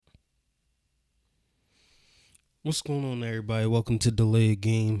What's going on, everybody? Welcome to Delay a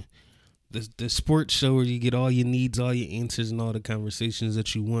Game, the sports show where you get all your needs, all your answers, and all the conversations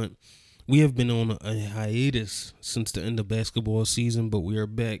that you want. We have been on a hiatus since the end of basketball season, but we are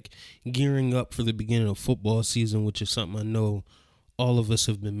back gearing up for the beginning of football season, which is something I know all of us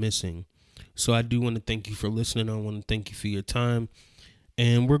have been missing. So I do want to thank you for listening. I want to thank you for your time.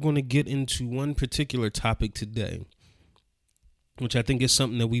 And we're going to get into one particular topic today, which I think is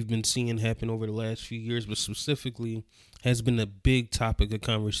something that we've been seeing happen over the last few years, but specifically has been a big topic of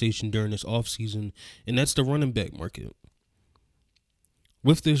conversation during this offseason, and that's the running back market.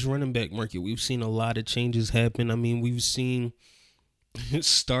 With this running back market, we've seen a lot of changes happen. I mean, we've seen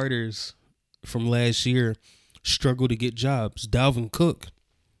starters from last year struggle to get jobs. Dalvin Cook,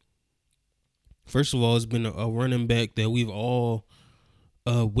 first of all, has been a running back that we've all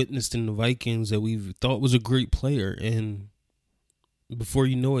witnessed in the Vikings that we've thought was a great player, and before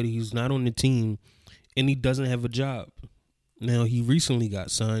you know it, he's not on the team and he doesn't have a job. Now, he recently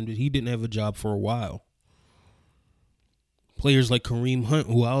got signed, but he didn't have a job for a while. Players like Kareem Hunt,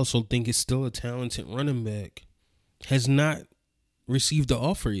 who I also think is still a talented running back, has not received the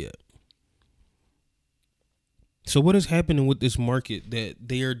offer yet. So what is happening with this market that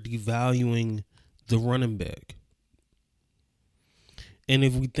they are devaluing the running back? And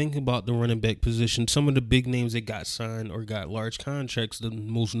if we think about the running back position, some of the big names that got signed or got large contracts, the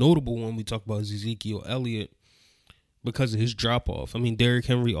most notable one we talk about is Ezekiel Elliott because of his drop-off. I mean, Derrick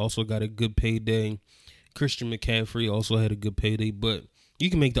Henry also got a good payday. Christian McCaffrey also had a good payday. But you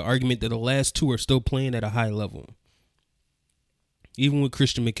can make the argument that the last two are still playing at a high level. Even with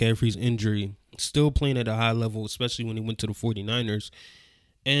Christian McCaffrey's injury, still playing at a high level, especially when he went to the 49ers.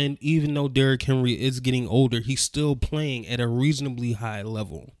 And even though Derrick Henry is getting older, he's still playing at a reasonably high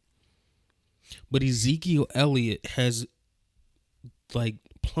level. But Ezekiel Elliott has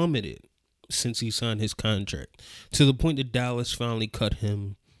plummeted since he signed his contract to the point that Dallas finally cut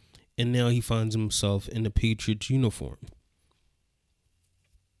him, and now he finds himself in the Patriots uniform.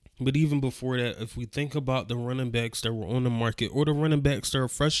 But even before that, if we think about the running backs that were on the market or the running backs that are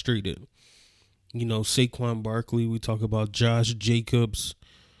frustrated, Saquon Barkley, we talk about Josh Jacobs.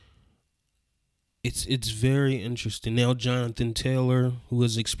 It's very interesting. Now Jonathan Taylor, who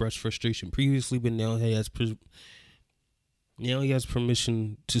has expressed frustration previously, but now he has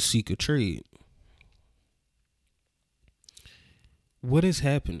permission to seek a trade. What is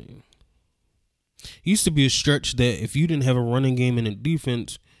happening? It used to be a stretch that if you didn't have a running game and a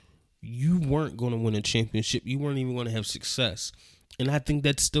defense, you weren't going to win a championship. You weren't even going to have success. And I think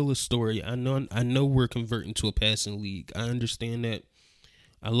that's still a story. I know we're converting to a passing league. I understand that.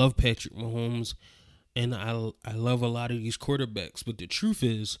 I love Patrick Mahomes, and I love a lot of these quarterbacks. But the truth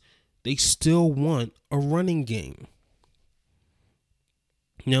is, they still want a running game.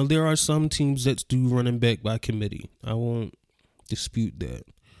 Now, there are some teams that do running back by committee. I won't dispute that.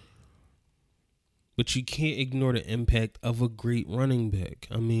 But you can't ignore the impact of a great running back.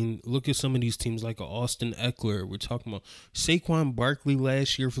 I mean, look at some of these teams like Austin Eckler. We're talking about Saquon Barkley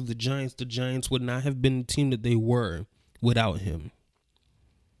last year for the Giants. The Giants would not have been the team that they were without him.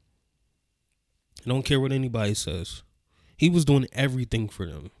 I don't care what anybody says. He was doing everything for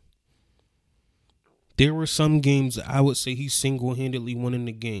them. There were some games I would say he single-handedly won them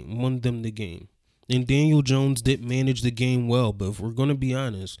the game. And Daniel Jones did manage the game well, but if we're going to be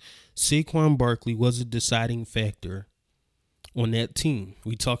honest, Saquon Barkley was a deciding factor on that team.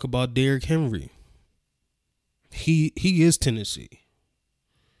 We talk about Derrick Henry. He is Tennessee.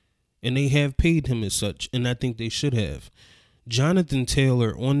 And they have paid him as such, and I think they should have. Jonathan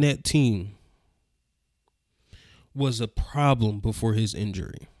Taylor on that team was a problem before his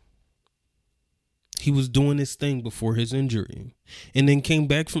injury. He was doing his thing before his injury and then came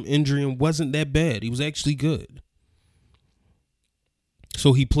back from injury and wasn't that bad. He was actually good.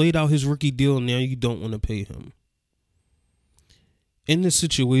 So he played out his rookie deal, and now you don't want to pay him. In the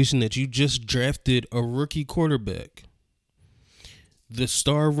situation that you just drafted a rookie quarterback, the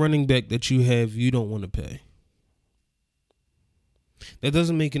star running back that you have, you don't want to pay. That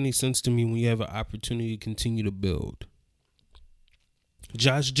doesn't make any sense to me when you have an opportunity to continue to build.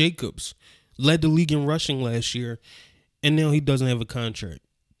 Josh Jacobs led the league in rushing last year, and now he doesn't have a contract.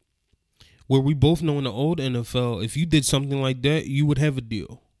 Where we both know in the old NFL, if you did something like that, you would have a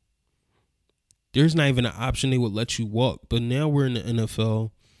deal. There's not even an option they would let you walk. But now we're in the NFL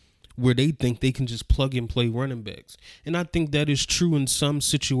where they think they can just plug and play running backs. And I think that is true in some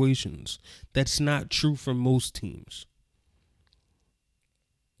situations. That's not true for most teams.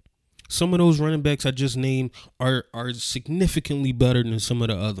 Some of those running backs I just named are significantly better than some of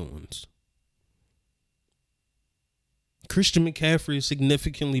the other ones. Christian McCaffrey is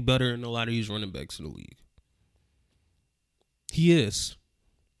significantly better than a lot of these running backs in the league. He is.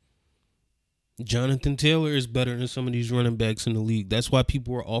 Jonathan Taylor is better than some of these running backs in the league. That's why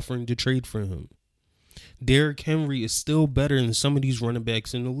people are offering to trade for him. Derrick Henry is still better than some of these running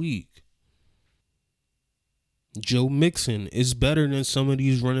backs in the league. Joe Mixon is better than some of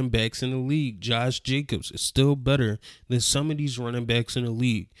these running backs in the league. Josh Jacobs is still better than some of these running backs in the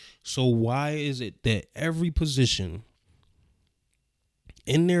league. So why is it that every position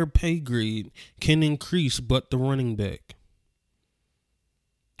in their pay grade can increase but the running back?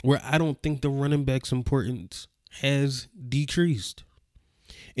 Where I don't think the running back's importance has decreased.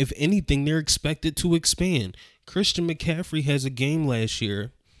 If anything, they're expected to expand. Christian McCaffrey has a game last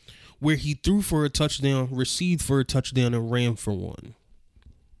year where he threw for a touchdown, received for a touchdown, and ran for one.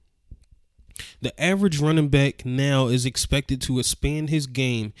 The average running back now is expected to expand his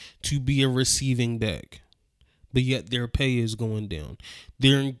game to be a receiving back, but yet their pay is going down.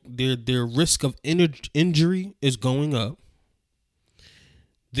 Their risk of injury is going up.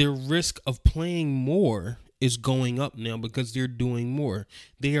 Their risk of playing more is going up now because they're doing more.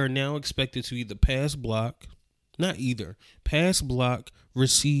 They are now expected to either pass block,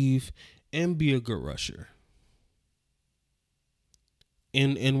 receive, and be a good rusher.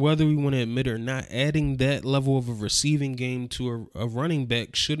 And whether we want to admit it or not, adding that level of a receiving game to a running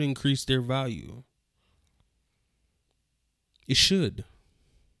back should increase their value. It should.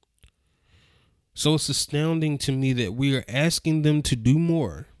 So it's astounding to me that we are asking them to do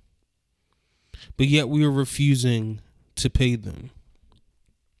more, but yet we are refusing to pay them.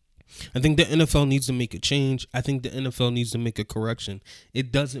 I think the NFL needs to make a change. I think the NFL needs to make a correction.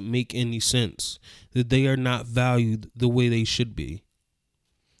 It doesn't make any sense that they are not valued the way they should be.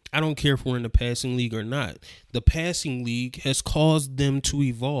 I don't care if we're in the passing league or not. The passing league has caused them to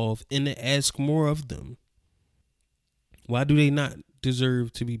evolve and to ask more of them. Why do they not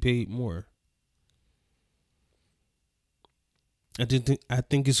deserve to be paid more? I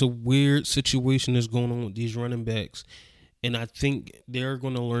think it's a weird situation that's going on with these running backs. And I think they're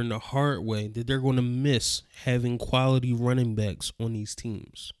going to learn the hard way that they're going to miss having quality running backs on these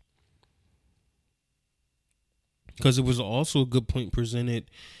teams. Because it was also a good point presented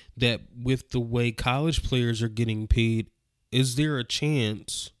that with the way college players are getting paid, is there a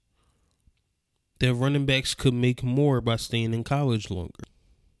chance that running backs could make more by staying in college longer?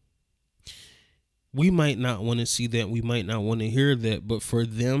 We might not want to see that. We might not want to hear that. But for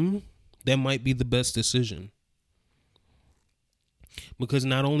them, that might be the best decision. Because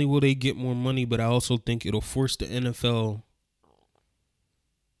not only will they get more money, but I also think it'll force the NFL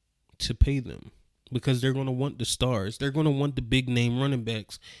to pay them. Because they're going to want the stars. They're going to want the big name running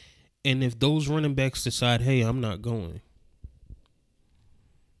backs. And if those running backs decide, hey, I'm not going.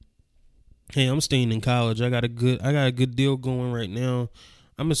 Hey, I'm staying in college. I got a good deal going right now.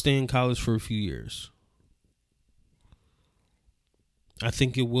 I'm going to stay in college for a few years. I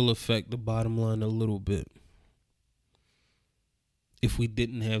think it will affect the bottom line a little bit if we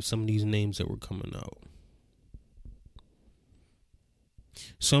didn't have some of these names that were coming out.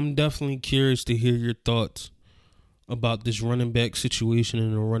 So I'm definitely curious to hear your thoughts about this running back situation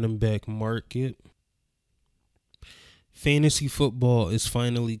in the running back market. Fantasy football is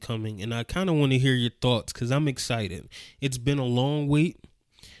finally coming, and I kind of want to hear your thoughts because I'm excited. It's been a long wait,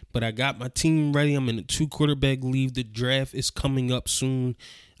 but I got my team ready. I'm in a 2-quarterback league. The draft is coming up soon.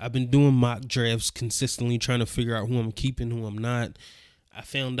 I've been doing mock drafts consistently, trying to figure out who I'm keeping, who I'm not. I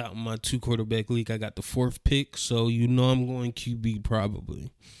found out in my 2-quarterback league I got the 4th pick, so you know I'm going QB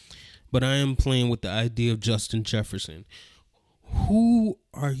probably. But I am playing with the idea of Justin Jefferson. Who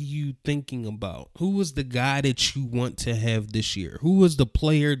are you thinking about? Who was the guy that you want to have this year? Who was the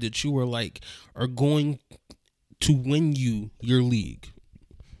player that you were like are going to win you your league?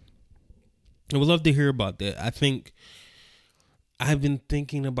 I would love to hear about that. I think I've been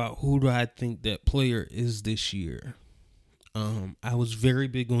thinking about who do I think that player is this year. I was very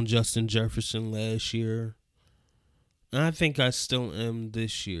big on Justin Jefferson last year. And I think I still am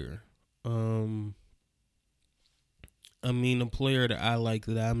this year. A player that I like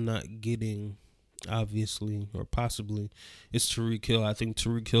that I'm not getting, obviously, or possibly, is Tyreek Hill. I think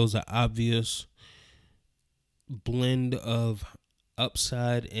Tyreek Hill is an obvious blend of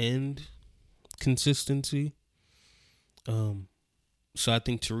upside and consistency. So I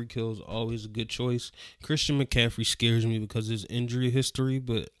think Tyreek Hill is always a good choice. Christian McCaffrey scares me because of his injury history,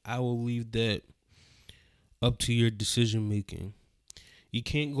 but I will leave that up to your decision making. You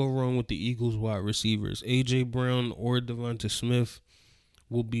can't go wrong with the Eagles wide receivers. A.J. Brown or Devonta Smith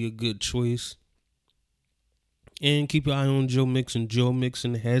will be a good choice. And keep an eye on Joe Mixon. Joe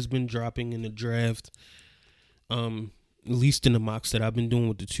Mixon has been dropping in the draft. At least in the mocks that I've been doing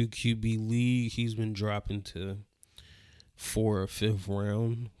with the 2QB league, he's been dropping to 4th or 5th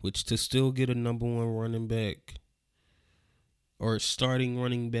round, which to still get a number one running back or starting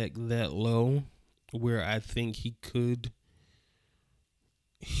running back that low, where I think he could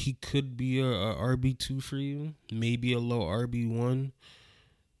be a RB2 for you, maybe a low RB1,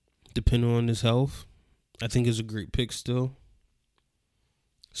 depending on his health. I think is a great pick still.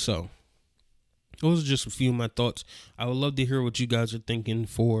 So, those are just a few of my thoughts. I would love to hear what you guys are thinking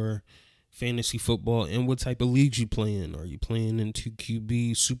for fantasy football and what type of leagues you play in. Are you playing in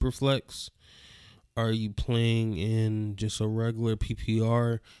 2QB Superflex? Are you playing in just a regular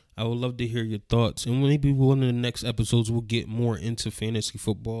PPR? I would love to hear your thoughts. And maybe one of the next episodes we'll get more into fantasy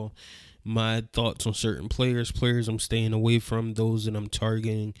football. My thoughts on certain players I'm staying away from, those that I'm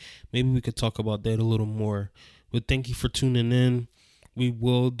targeting. Maybe we could talk about that a little more. But thank you for tuning in. We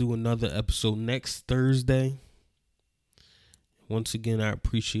will do another episode next Thursday. Once again, I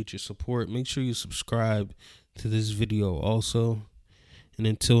appreciate your support. Make sure you subscribe to this video also. And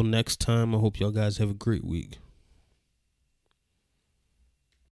until next time, I hope y'all guys have a great week.